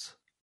Titans.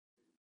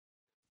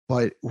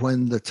 But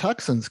when the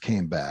Texans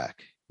came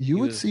back, You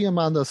would see him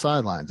on the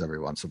sidelines every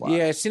once in a while.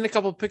 Yeah, I seen a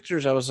couple of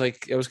pictures. I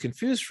was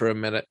confused for a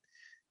minute,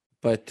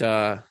 but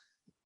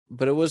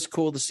it was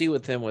cool to see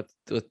with him with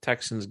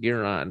Texans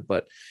gear on.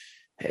 But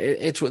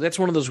that's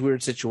one of those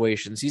weird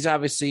situations. He's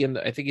obviously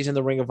I think he's in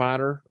the Ring of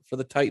Honor for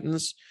the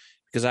Titans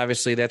because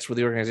obviously that's where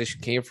the organization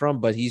came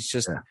from. But he's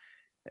just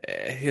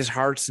his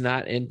heart's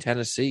not in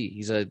Tennessee.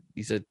 He's a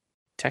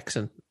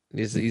Texan.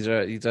 He's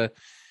a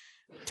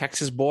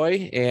Texas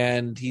boy,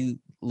 and he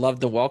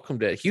loved and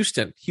welcomed it.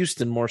 Houston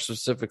more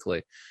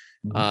specifically,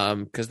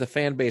 because the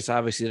fan base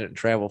obviously didn't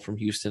travel from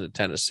Houston to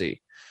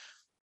Tennessee.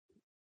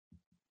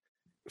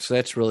 So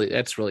that's really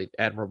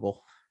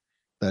admirable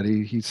that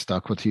he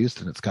stuck with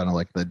Houston. It's kind of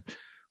like the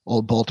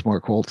old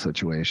Baltimore Colts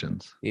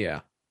situations.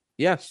 Yeah.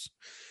 Yes.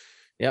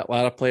 Yeah. A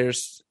lot of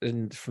players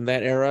from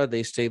that era,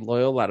 they stayed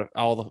loyal. A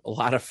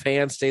lot of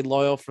fans stayed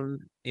loyal from,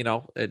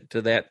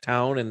 to that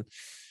town and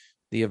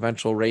the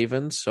eventual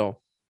Ravens. So,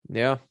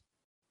 yeah.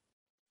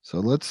 So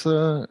let's,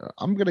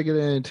 I'm going to get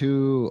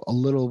into a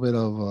little bit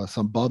of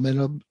some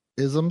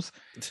bum-isms.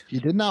 He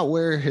did not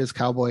wear his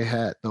cowboy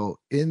hat, though,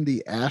 in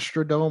the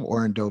Astrodome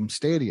or in dome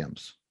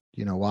stadiums.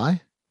 Do you know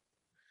why?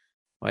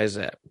 Why is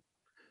that?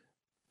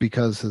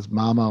 Because his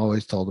mama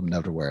always told him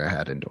never to wear a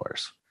hat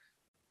indoors.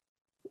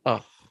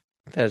 Oh,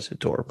 that's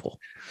adorable.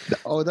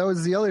 Oh, that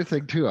was the other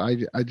thing, too.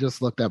 I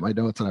just looked at my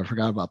notes and I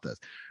forgot about this.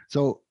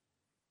 So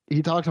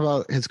he talked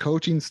about his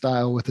coaching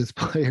style with his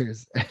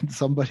players and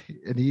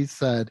he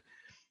said,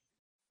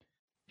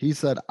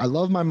 I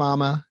love my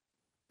mama.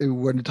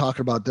 When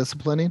talking about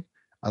disciplining,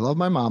 I love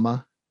my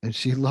mama and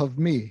she loved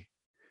me.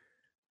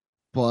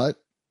 But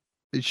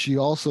she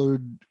also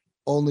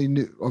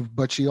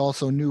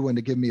knew when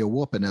to give me a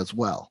whooping as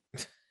well.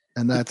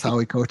 And that's how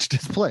he coached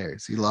his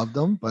players. He loved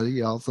them, but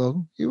he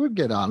would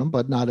get on them,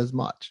 but not as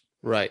much.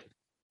 Right.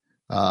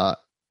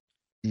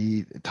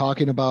 He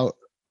talking about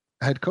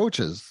head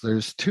coaches.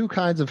 There's two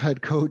kinds of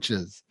head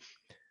coaches.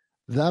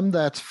 Them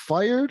that's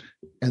fired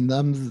and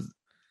them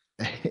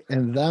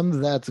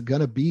that's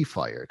gonna be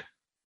fired.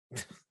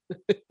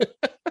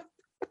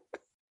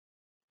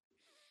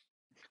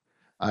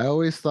 I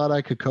always thought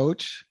I could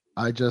coach.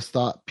 I just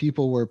thought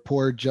people were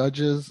poor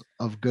judges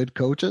of good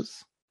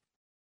coaches.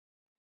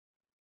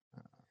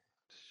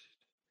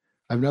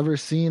 I've never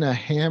seen a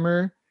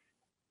hammer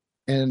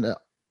and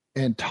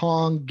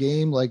tong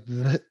game like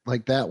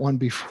that one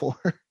before.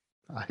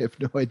 I have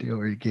no idea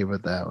where he came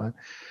with that one.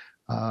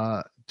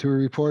 To a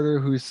reporter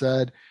who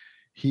said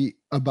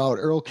about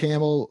Earl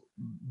Campbell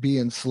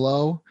being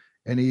slow,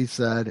 and he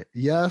said,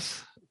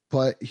 yes,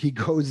 but he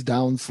goes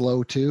down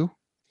slow too.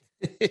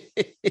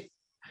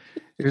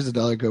 Here's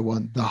another good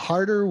one. The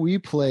harder we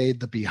played,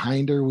 the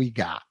behinder we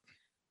got.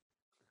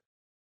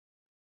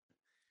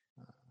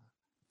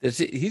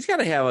 He's got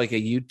to have like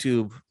a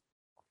YouTube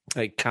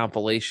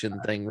compilation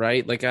thing,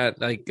 right? Like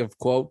of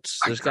quotes.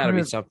 There's got to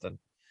be something.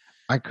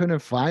 I couldn't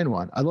find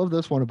one. I love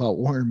this one about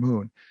Warren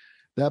Moon.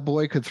 That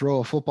boy could throw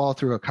a football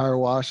through a car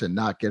wash and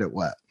not get it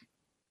wet.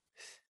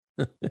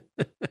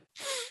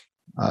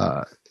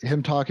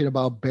 Him talking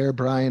about Bear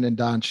Bryant and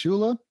Don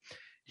Shula.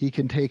 He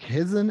can take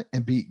Hizen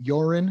and beat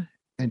Yoren,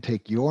 and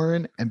take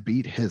Yoren and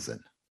beat Hizen.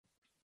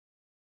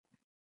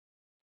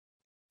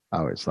 I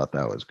always thought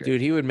that was great.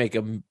 Dude, he would make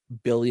 $1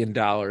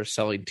 billion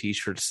selling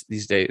T-shirts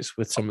these days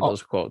with some of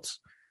those quotes.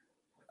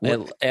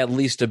 At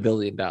least $1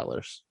 billion.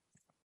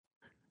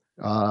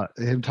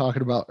 Him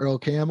talking about Earl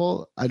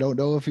Campbell. I don't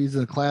know if he's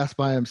in a class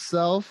by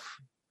himself,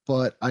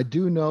 but I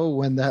do know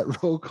when that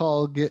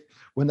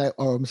when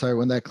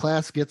that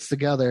class gets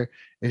together,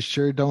 it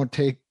sure don't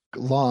take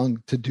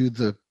long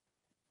to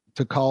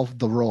call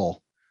the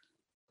roll.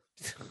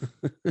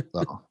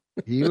 So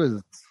he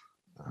was.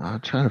 I'm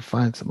trying to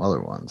find some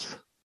other ones.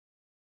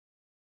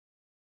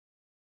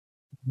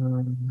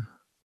 Let's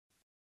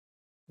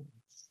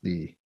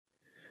see.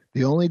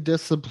 The only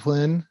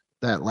discipline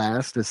that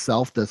lasts is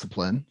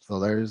self-discipline. So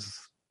there's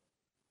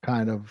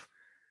kind of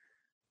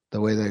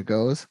the way that it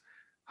goes.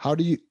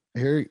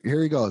 Here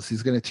he goes.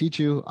 He's going to teach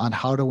you on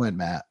how to win,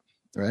 Matt.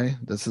 Right?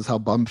 This is how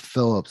Bum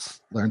Phillips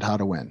learned how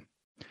to win.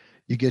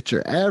 You get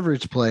your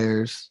average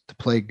players to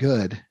play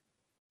good,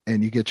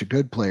 and you get your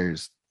good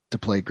players to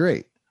play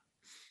great.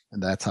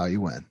 And that's how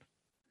you win.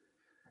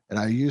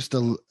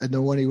 And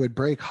then when he would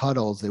break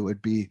huddles, it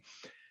would be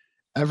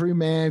every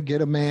man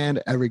get a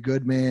man, every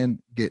good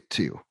man get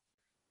two.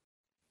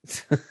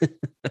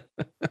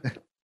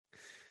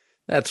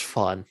 That's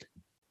fun.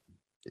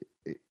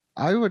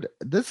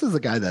 This is a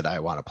guy that I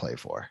want to play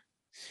for.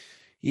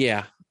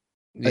 Yeah.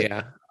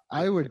 Yeah.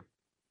 I would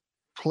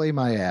play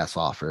my ass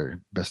off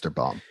for Mr.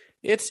 Bum.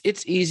 It's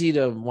easy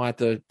to want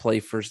to play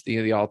for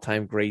the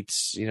all-time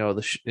greats.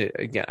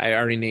 Again, I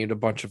already named a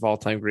bunch of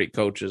all-time great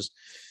coaches,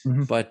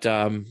 but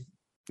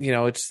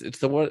it's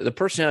the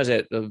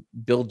personalities that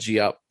build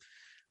you up.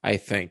 I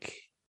think,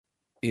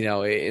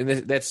 and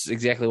that's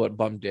exactly what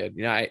Bum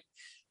did.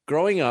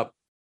 Growing up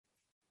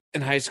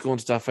in high school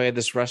and stuff, I had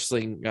this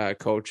wrestling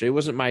coach. It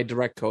wasn't my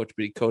direct coach,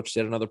 but he coached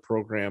at another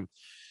program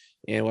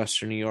in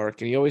Western New York,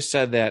 and he always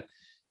said that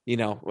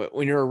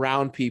when you're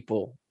around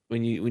people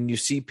when you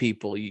see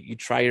people, you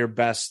try your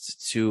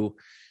best to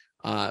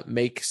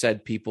make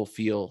said people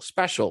feel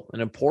special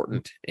and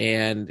important.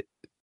 And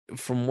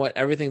from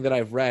everything that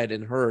I've read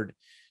and heard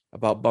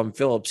about Bum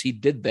Phillips, he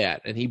did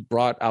that, and he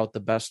brought out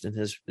the best in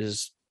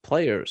his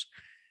players.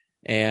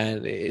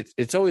 And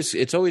it's always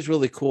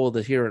really cool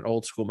to hear an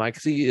old school Mike,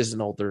 because he is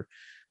an older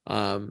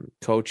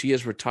coach. He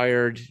is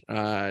retired,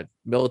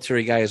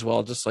 military guy as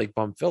well, just like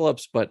Bum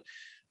Phillips. But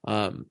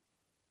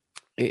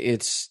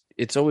it's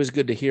always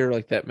good to hear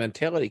like that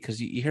mentality, because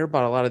you hear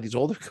about a lot of these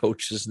older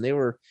coaches, and they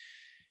were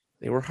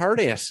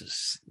hard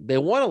asses. They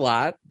won a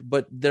lot,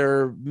 but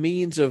their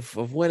means of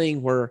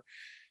winning were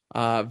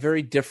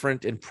very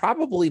different and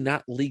probably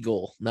not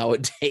legal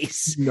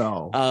nowadays.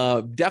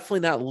 No,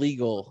 definitely not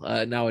legal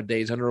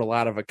nowadays under a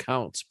lot of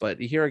accounts. But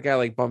you hear a guy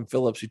like Bum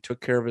Phillips, who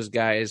took care of his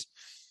guys,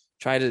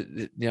 tried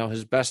to,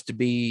 his best to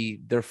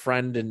be their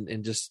friend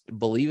and just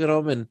believe in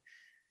them. And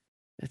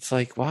it's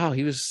like, wow,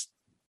 he was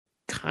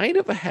kind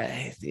of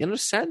ahead. In a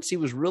sense, he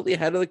was really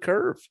ahead of the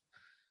curve.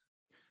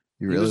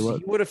 he really was.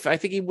 He would have. I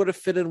think he would have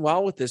fit in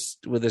well with this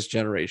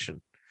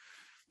generation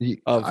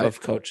of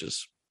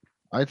coaches.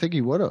 I think he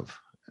would have.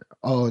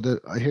 Oh,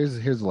 here's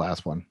the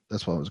last one.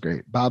 This one was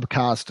great. Bob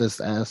Costas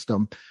asked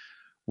him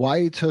why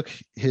he took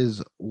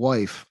his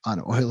wife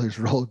on Oilers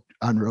road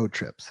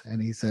trips,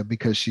 and he said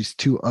because she's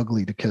too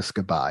ugly to kiss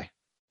goodbye.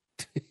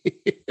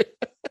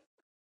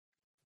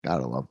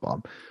 Gotta love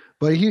Bob,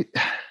 but he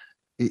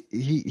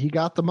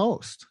got the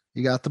most.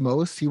 He got the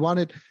most. He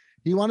wanted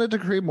to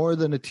create more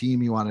than a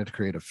team. He wanted to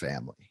create a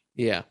family.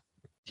 Yeah.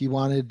 He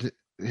wanted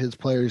his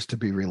players to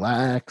be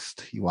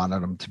relaxed. He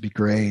wanted them to be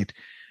great.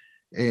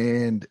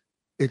 And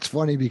it's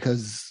funny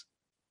because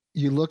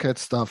you look at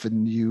stuff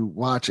and you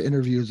watch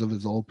interviews of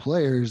his old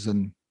players,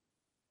 and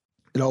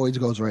it always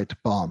goes right to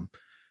Bum.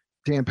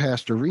 Dan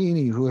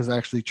Pastorini, who was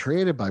actually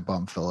traded by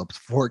Bum Phillips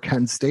for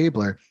Ken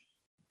Stabler,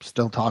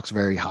 still talks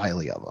very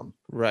highly of him.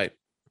 Right.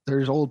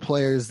 There's old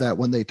players that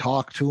when they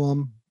talk to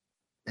him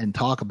and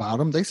talk about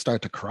him, they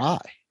start to cry.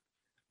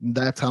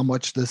 That's how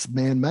much this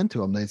man meant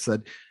to him. They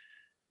said,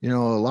 a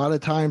lot of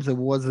times it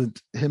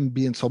wasn't him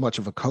being so much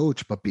of a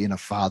coach, but being a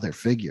father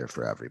figure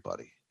for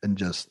everybody and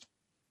just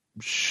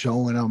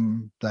showing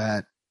them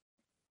that,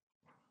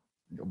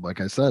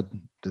 like I said,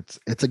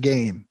 it's a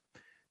game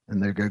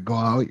and they're going to go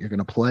out, you're going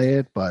to play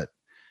it, but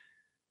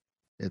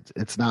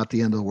it's not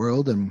the end of the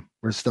world, and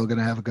we're still going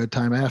to have a good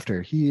time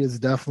after. He is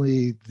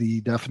definitely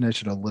the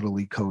definition of Little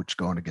League coach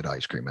going to get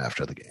ice cream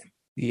after the game.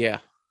 Yeah.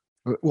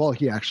 Well,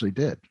 he actually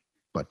did,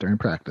 but during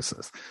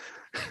practices.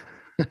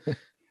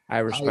 I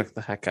respect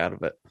the heck out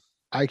of it.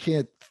 I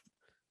can't.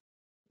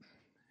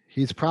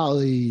 He's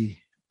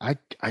probably.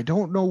 I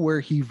don't know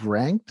where he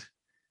ranked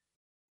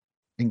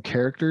in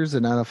characters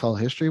in NFL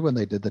history when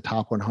they did the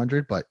top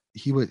 100, but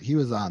he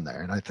was on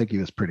there, and I think he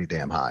was pretty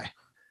damn high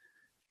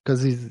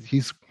because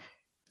he's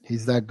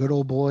that good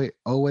old boy.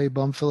 Owe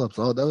Bum Phillips.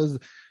 Oh, that was his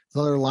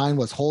other line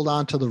was hold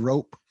on to the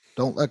rope,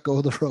 don't let go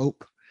of the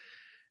rope.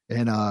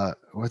 And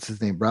what's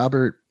his name?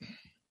 Robert.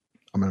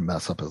 I'm gonna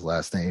mess up his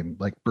last name,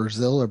 like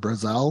Brazil or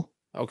Brazil.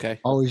 Okay.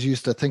 Always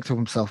used to think to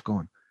himself,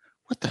 going,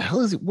 "What the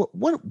hell is he?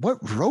 What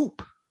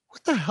rope?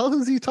 What the hell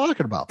is he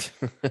talking about?"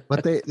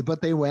 but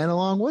they went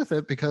along with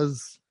it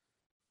because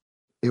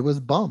it was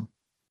Bum.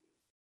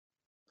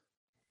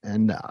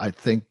 And I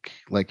think,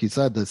 like you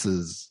said, this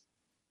is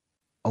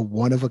a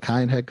one of a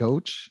kind head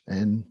coach,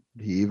 and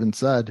he even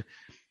said,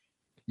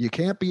 "You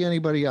can't be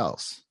anybody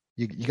else.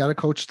 You got to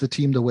coach the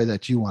team the way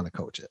that you want to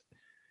coach it.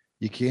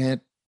 You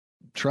can't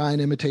try and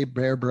imitate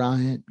Bear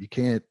Bryant. You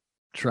can't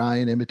try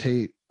and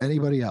imitate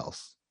anybody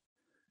else.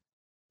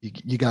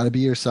 You got to be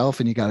yourself,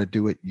 and you got to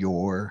do it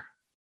your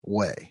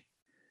way."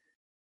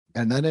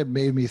 And then it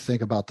made me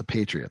think about the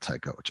Patriots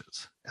head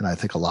coaches. And I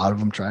think a lot of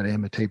them try to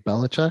imitate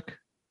Belichick,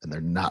 and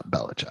they're not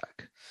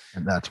Belichick.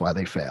 And that's why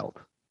they failed.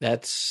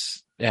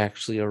 That's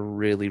actually a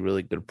really,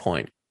 really good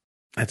point.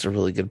 That's a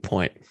really good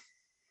point.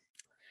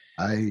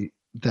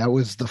 That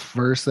was the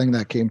first thing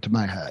that came to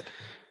my head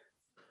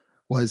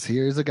was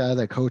here's a guy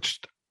that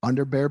coached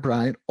under Bear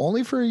Bryant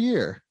only for a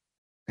year.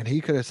 And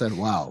he could have said,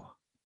 wow,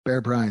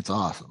 Bear Bryant's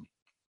awesome.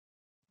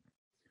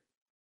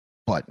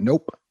 But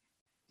nope,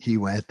 he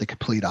went the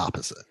complete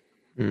opposite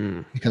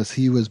because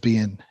he was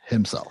being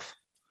himself.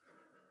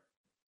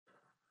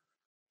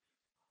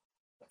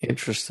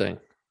 Interesting.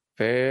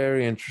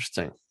 Very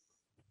interesting.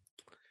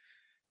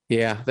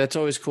 Yeah, that's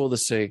always cool to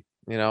see,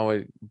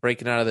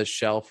 breaking out of the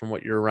shell from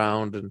what you're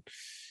around and,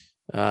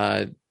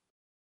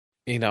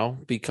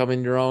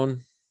 becoming your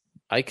own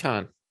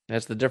icon.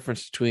 That's the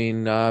difference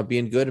between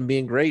being good and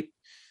being great,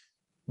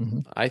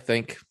 I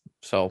think.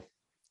 So,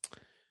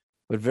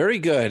 but very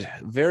good.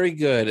 Very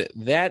good.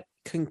 That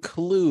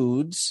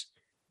concludes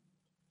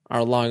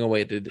our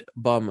long-awaited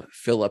Bum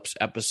Phillips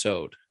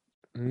episode.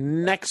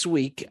 Next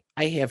week,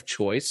 I have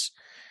choice.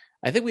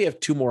 I think we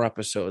have 2 more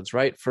episodes,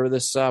 right, for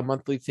this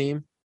monthly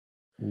theme?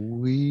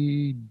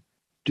 We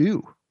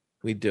do.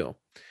 We do.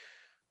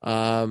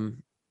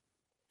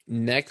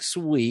 Next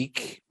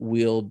week I'm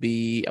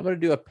going to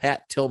do a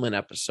Pat Tillman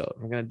episode.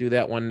 We're going to do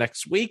that one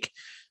next week.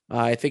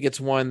 I think it's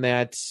one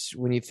that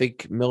when you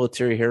think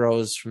military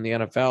heroes from the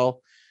NFL,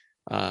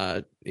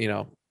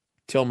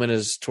 Tillman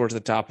is towards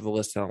the top of the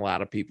list on a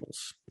lot of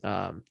people's.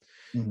 And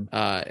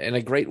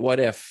a great what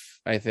if,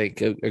 I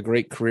think, a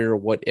great career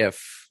what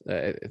if,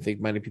 I think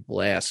many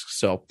people ask.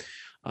 So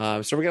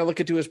we're going to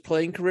look into his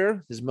playing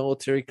career, his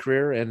military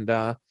career, and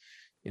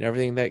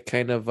everything that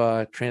kind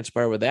of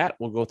transpired with that.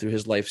 We'll go through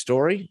his life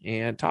story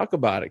and talk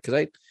about it,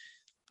 because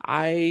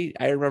I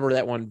remember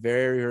that one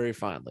very, very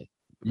fondly.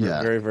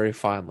 Yeah. Very, very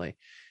fondly.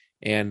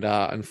 And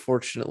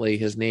unfortunately,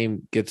 his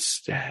name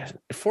gets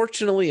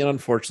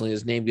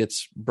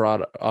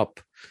brought up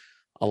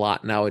a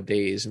lot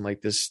nowadays in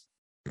like this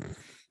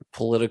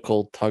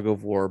political tug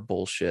of war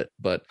bullshit.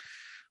 But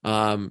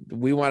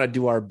we want to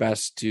do our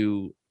best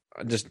to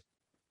just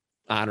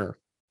honor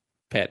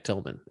Pat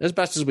Tillman as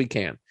best as we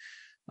can.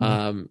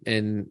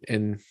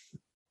 And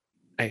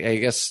I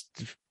guess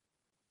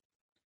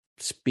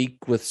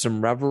speak with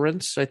some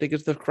reverence, I think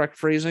is the correct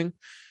phrasing,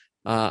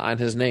 on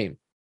his name.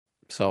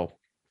 So,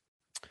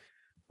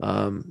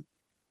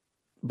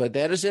 but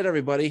that is it,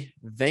 everybody.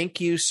 Thank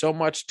you so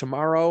much.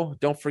 Tomorrow,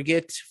 don't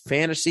forget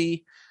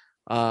fantasy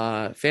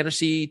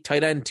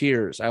tight end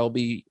tiers. I will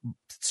be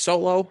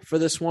solo for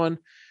this one.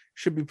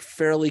 Should be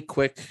fairly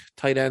quick.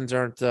 Tight ends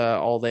aren't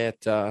all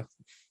that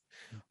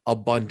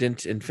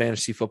abundant in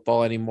fantasy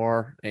football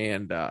anymore.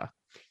 And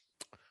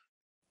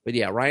but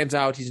yeah, Ryan's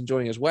out. He's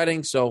enjoying his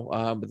wedding. So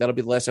but that'll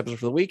be the last episode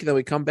for the week. And then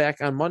we come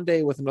back on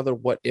Monday with another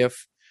what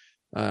if.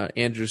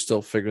 Andrew's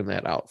still figuring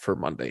that out for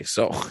Monday.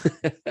 So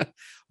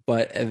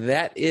but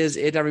that is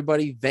it,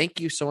 everybody.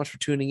 Thank you so much for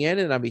tuning in.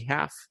 And on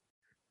behalf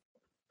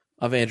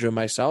of Andrew and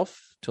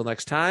myself, till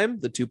next time,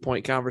 the 2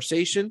 Point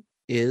Conversation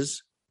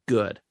is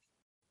good.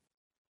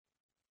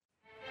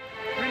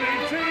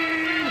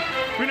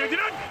 We 19.